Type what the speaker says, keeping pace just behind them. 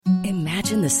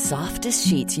Imagine the softest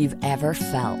sheets you've ever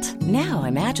felt. Now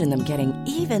imagine them getting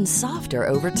even softer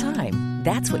over time.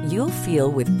 That's what you'll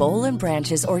feel with Boll and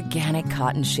Branch's organic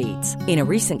cotton sheets. In a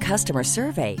recent customer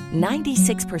survey,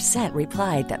 96%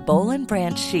 replied that Boll and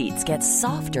Branch sheets get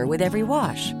softer with every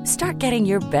wash. Start getting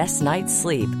your best night's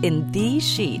sleep in these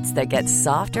sheets that get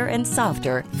softer and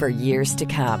softer for years to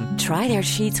come. Try their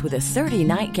sheets with a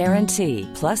 30-night guarantee.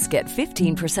 Plus, get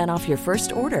 15% off your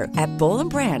first order at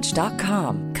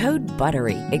bollandbranch.com. Code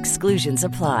BUTTERY. Exclusions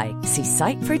apply. See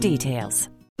site for details.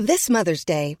 This Mother's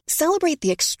Day, celebrate the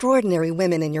extraordinary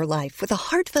women in your life with a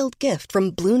heartfelt gift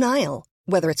from Blue Nile.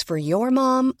 Whether it's for your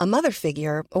mom, a mother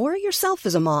figure, or yourself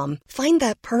as a mom, find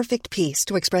that perfect piece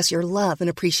to express your love and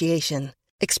appreciation.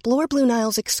 Explore Blue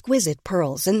Nile's exquisite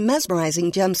pearls and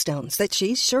mesmerizing gemstones that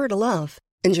she's sure to love.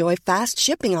 Enjoy fast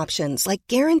shipping options like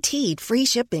guaranteed free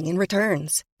shipping and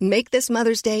returns. Make this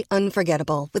Mother's Day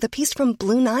unforgettable with a piece from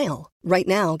Blue Nile. Right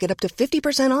now, get up to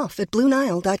 50% off at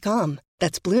BlueNile.com.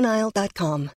 That's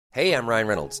BlueNile.com. Hey, I'm Ryan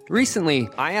Reynolds. Recently,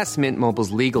 I asked Mint Mobile's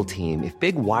legal team if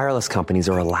big wireless companies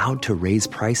are allowed to raise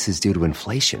prices due to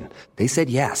inflation. They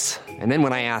said yes. And then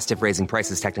when I asked if raising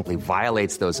prices technically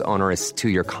violates those onerous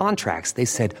two-year contracts, they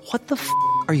said, "What the f***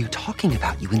 are you talking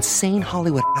about, you insane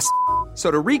Hollywood ass?" So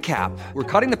to recap, we're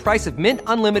cutting the price of Mint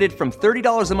Unlimited from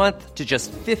 $30 a month to just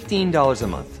 $15 a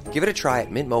month. Give it a try at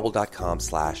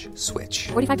mintmobile.com/switch.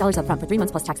 $45 up front for 3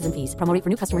 months plus taxes and fees. Promo rate for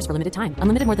new customers for limited time.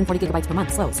 Unlimited more than 40 gigabytes per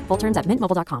month. Slows full terms at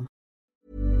mintmobile.com.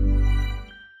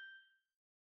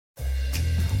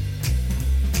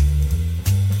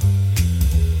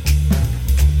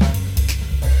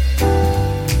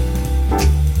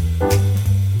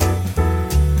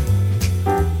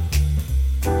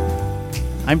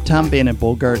 I'm Tom Bannon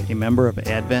Bogart, a member of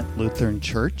Advent Lutheran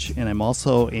Church, and I'm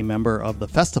also a member of the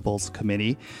Festivals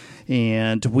Committee.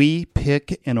 And we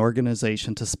pick an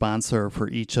organization to sponsor for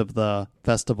each of the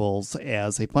festivals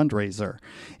as a fundraiser.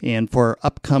 And for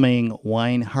upcoming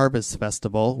Wine Harvest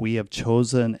Festival, we have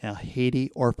chosen a Haiti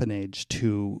orphanage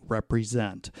to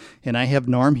represent. And I have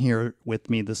Norm here with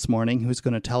me this morning, who's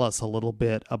going to tell us a little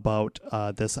bit about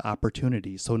this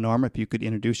opportunity. So Norm, if you could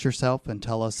introduce yourself and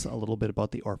tell us a little bit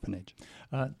about the orphanage.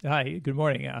 Hi, good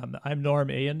morning. I'm Norm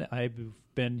Ayen. I've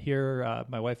been here,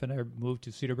 my wife and I moved to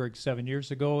Cedarburg 7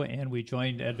 years ago, and we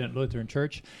joined Advent Lutheran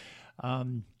Church.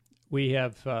 We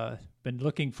have been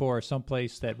looking for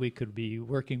someplace that we could be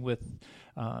working with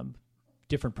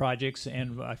different projects,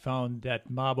 and I found that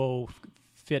Mabo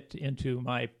fit into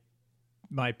my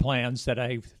plans that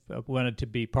I wanted to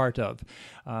be part of.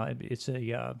 It's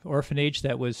a orphanage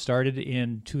that was started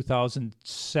in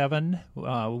 2007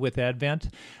 with Advent.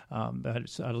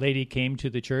 A lady came to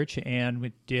the church and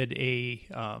we did a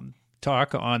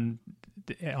talk on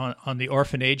the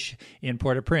orphanage in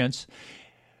Port-au-Prince.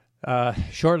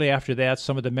 Shortly after that,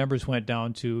 some of the members went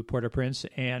down to Port-au-Prince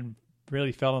and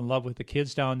really fell in love with the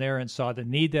kids down there and saw the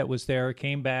need that was there,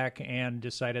 came back and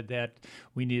decided that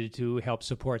we needed to help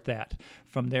support that.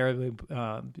 From there,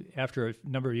 after a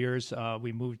number of years,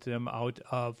 we moved them out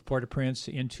of Port-au-Prince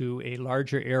into a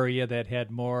larger area that had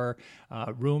more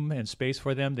room and space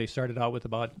for them. They started out with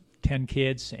about 10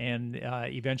 kids and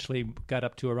eventually got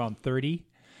up to around 30.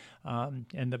 And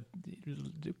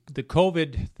the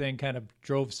COVID thing kind of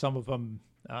drove some of them,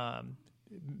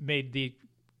 made the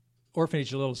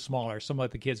orphanage a little smaller. Some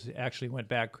of the kids actually went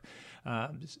back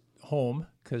home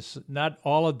because not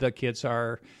all of the kids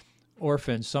are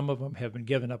orphans. Some of them have been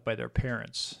given up by their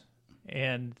parents,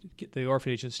 and the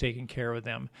orphanage is taking care of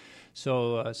them.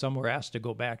 So some were asked to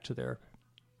go back to their...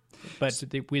 But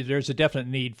there's a definite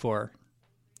need for...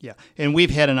 Yeah, and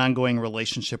we've had an ongoing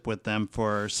relationship with them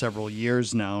for several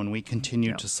years now, and we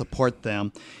continue to support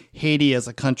them. Haiti as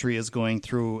a country is going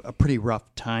through a pretty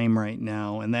rough time right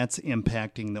now, and that's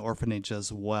impacting the orphanage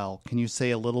as well. Can you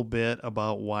say a little bit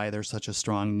about why there's such a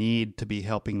strong need to be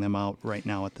helping them out right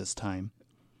now at this time?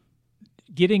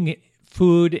 Getting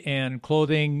food and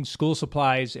clothing, school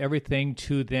supplies, everything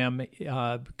to them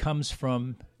comes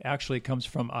from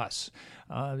us.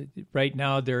 Right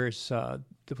now, there's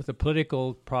with the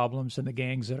political problems and the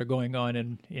gangs that are going on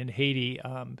in Haiti,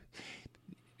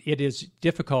 it is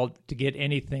difficult to get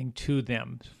anything to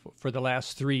them. For the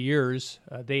last 3 years,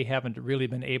 they haven't really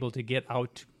been able to get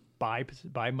out to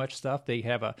buy much stuff. They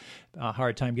have a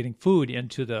hard time getting food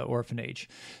into the orphanage.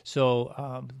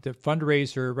 So the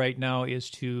fundraiser right now is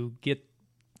to get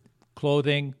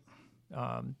clothing,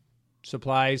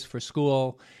 supplies for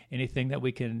school, anything that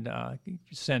we can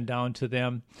send down to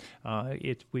them.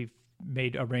 We've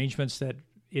made arrangements that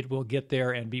it will get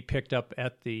there and be picked up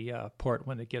at the port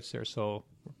when it gets there. So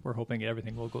we're hoping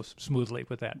everything will go smoothly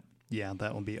with that. Yeah,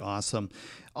 that would be awesome.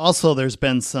 Also, there's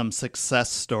been some success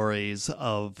stories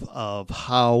of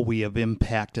how we have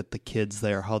impacted the kids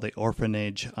there, how the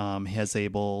orphanage has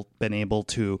been able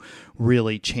to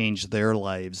really change their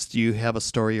lives. Do you have a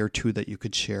story or two that you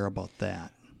could share about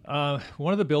that?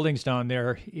 One of the buildings down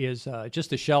there is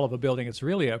just a shell of a building. It's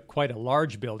really quite a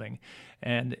large building,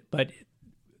 but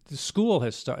the school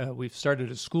we've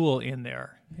started a school in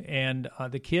there, and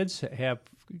the kids have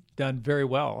done very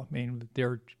well. I mean,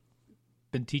 they're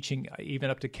been teaching even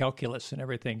up to calculus and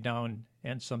everything down,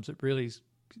 and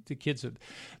the kids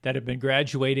that have been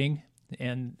graduating,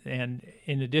 and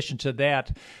in addition to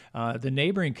that, the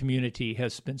neighboring community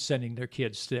has been sending their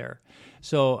kids there.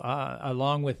 So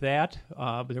along with that,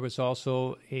 there was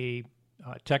also a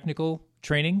technical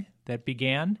training that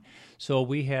began. So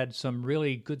we had some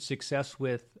really good success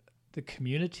with the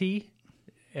community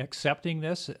accepting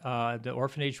this, the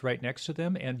orphanage right next to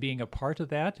them, and being a part of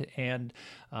that, and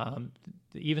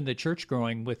even the church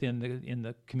growing in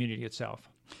the community itself.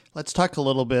 Let's talk a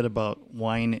little bit about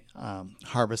Wine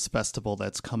Harvest Festival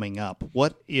that's coming up.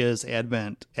 What is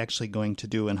Advent actually going to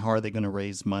do, and how are they going to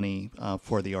raise money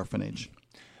for the orphanage?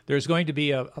 There's going to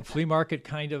be a flea market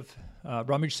kind of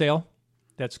rummage sale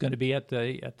that's going to be at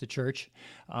the church,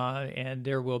 and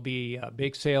there will be a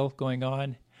bake sale going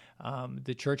on.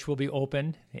 The church will be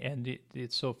open, and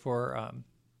it's so for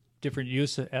different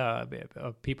use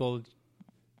of people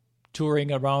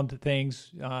touring around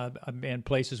things and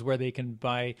places where they can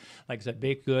buy, like I said,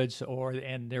 baked goods,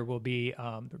 and there will be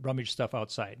rummage stuff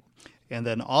outside. And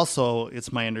then also,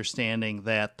 it's my understanding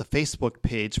that the Facebook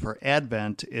page for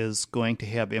Advent is going to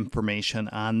have information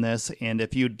on this. And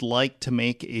if you'd like to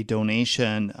make a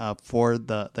donation for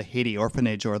the Haiti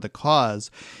Orphanage or the cause,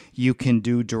 you can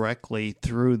do directly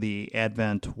through the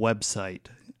Advent website.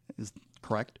 Is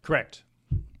correct? Correct.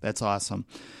 That's awesome.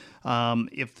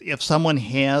 If someone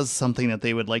has something that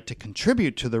they would like to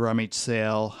contribute to the rummage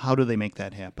sale, how do they make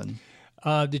that happen?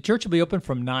 The church will be open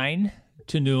from 9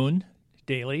 to noon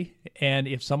daily, and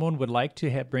if someone would like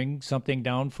to bring something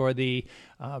down for the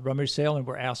rummage sale, and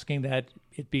we're asking that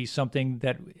it be something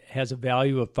that has a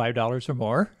value of $5 or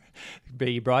more,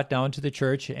 be brought down to the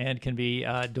church and can be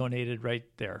donated right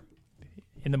there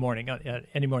in the morning,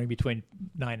 any morning between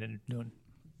 9 and noon.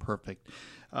 Perfect.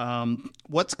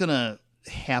 What's going to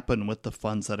happen with the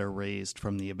funds that are raised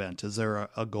from the event? Is there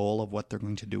a goal of what they're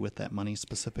going to do with that money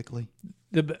specifically?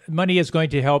 The money is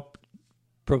going to help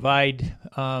provide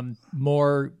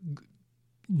more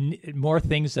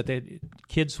things that the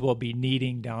kids will be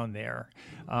needing down there.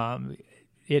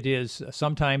 It is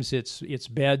sometimes it's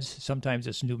beds, sometimes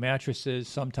it's new mattresses,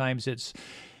 sometimes it's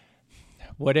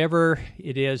whatever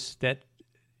it is that.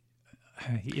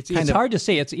 It's hard to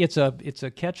say. It's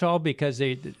a catch-all because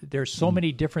there's so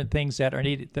many different things that are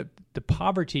needed. The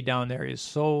poverty down there is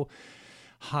so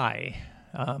high.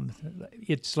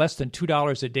 It's less than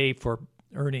 $2 a day for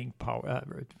earning power,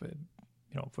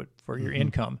 for your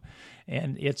income,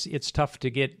 and it's tough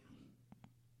to get.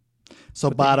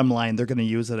 So bottom line, they're going to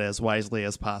use it as wisely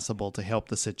as possible to help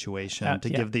the situation, to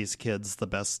give these kids the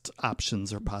best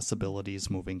options or possibilities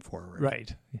moving forward.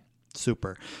 Right.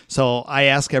 Super. So I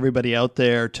ask everybody out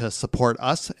there to support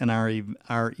us and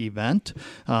our event.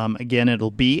 Again,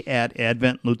 it'll be at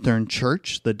Advent Lutheran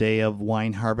Church the day of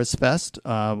Wine Harvest Fest,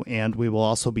 and we will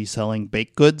also be selling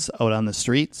baked goods out on the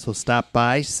street. So stop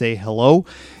by, say hello,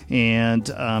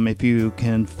 and if you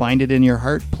can find it in your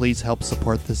heart, please help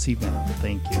support this event.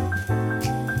 Thank you.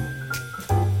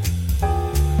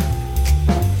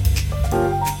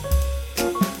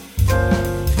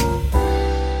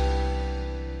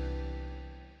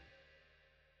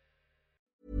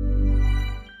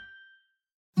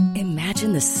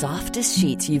 Imagine the softest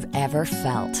sheets you've ever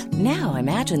felt. Now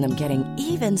imagine them getting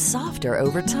even softer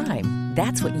over time.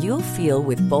 That's what you'll feel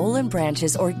with Boll &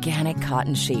 Branch's organic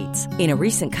cotton sheets. In a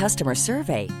recent customer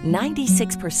survey,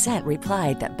 96%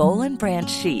 replied that Boll & Branch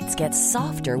sheets get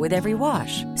softer with every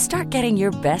wash. Start getting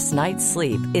your best night's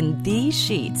sleep in these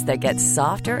sheets that get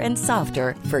softer and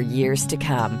softer for years to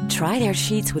come. Try their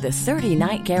sheets with a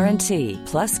 30-night guarantee.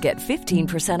 Plus, get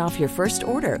 15% off your first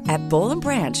order at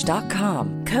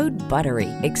bollandbranch.com. Code BUTTERY.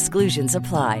 Exclusions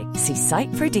apply. See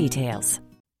site for details.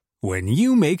 When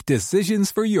you make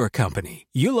decisions for your company,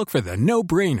 you look for the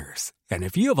no-brainers. And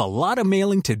if you have a lot of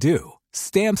mailing to do,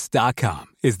 Stamps.com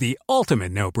is the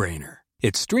ultimate no-brainer.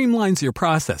 It streamlines your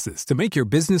processes to make your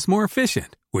business more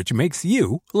efficient, which makes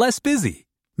you less busy.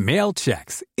 Mail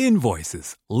checks,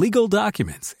 invoices, legal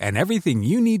documents, and everything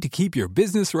you need to keep your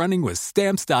business running with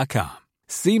Stamps.com.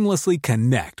 Seamlessly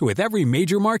connect with every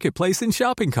major marketplace and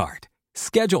shopping cart.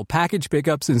 Schedule package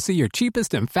pickups and see your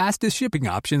cheapest and fastest shipping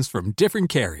options from different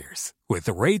carriers, with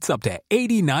rates up to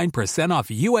 89% off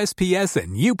USPS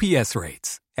and UPS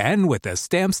rates. And with the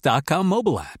Stamps.com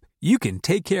mobile app, you can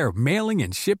take care of mailing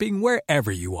and shipping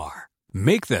wherever you are.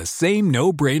 Make the same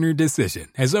no-brainer decision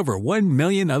as over 1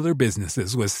 million other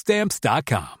businesses with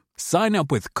Stamps.com. Sign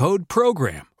up with code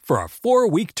PROGRAM for a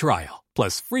 4-week trial,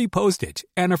 plus free postage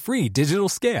and a free digital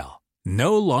scale.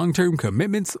 No long-term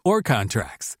commitments or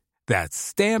contracts. That's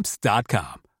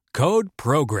Stamps.com. Code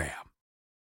PROGRAM.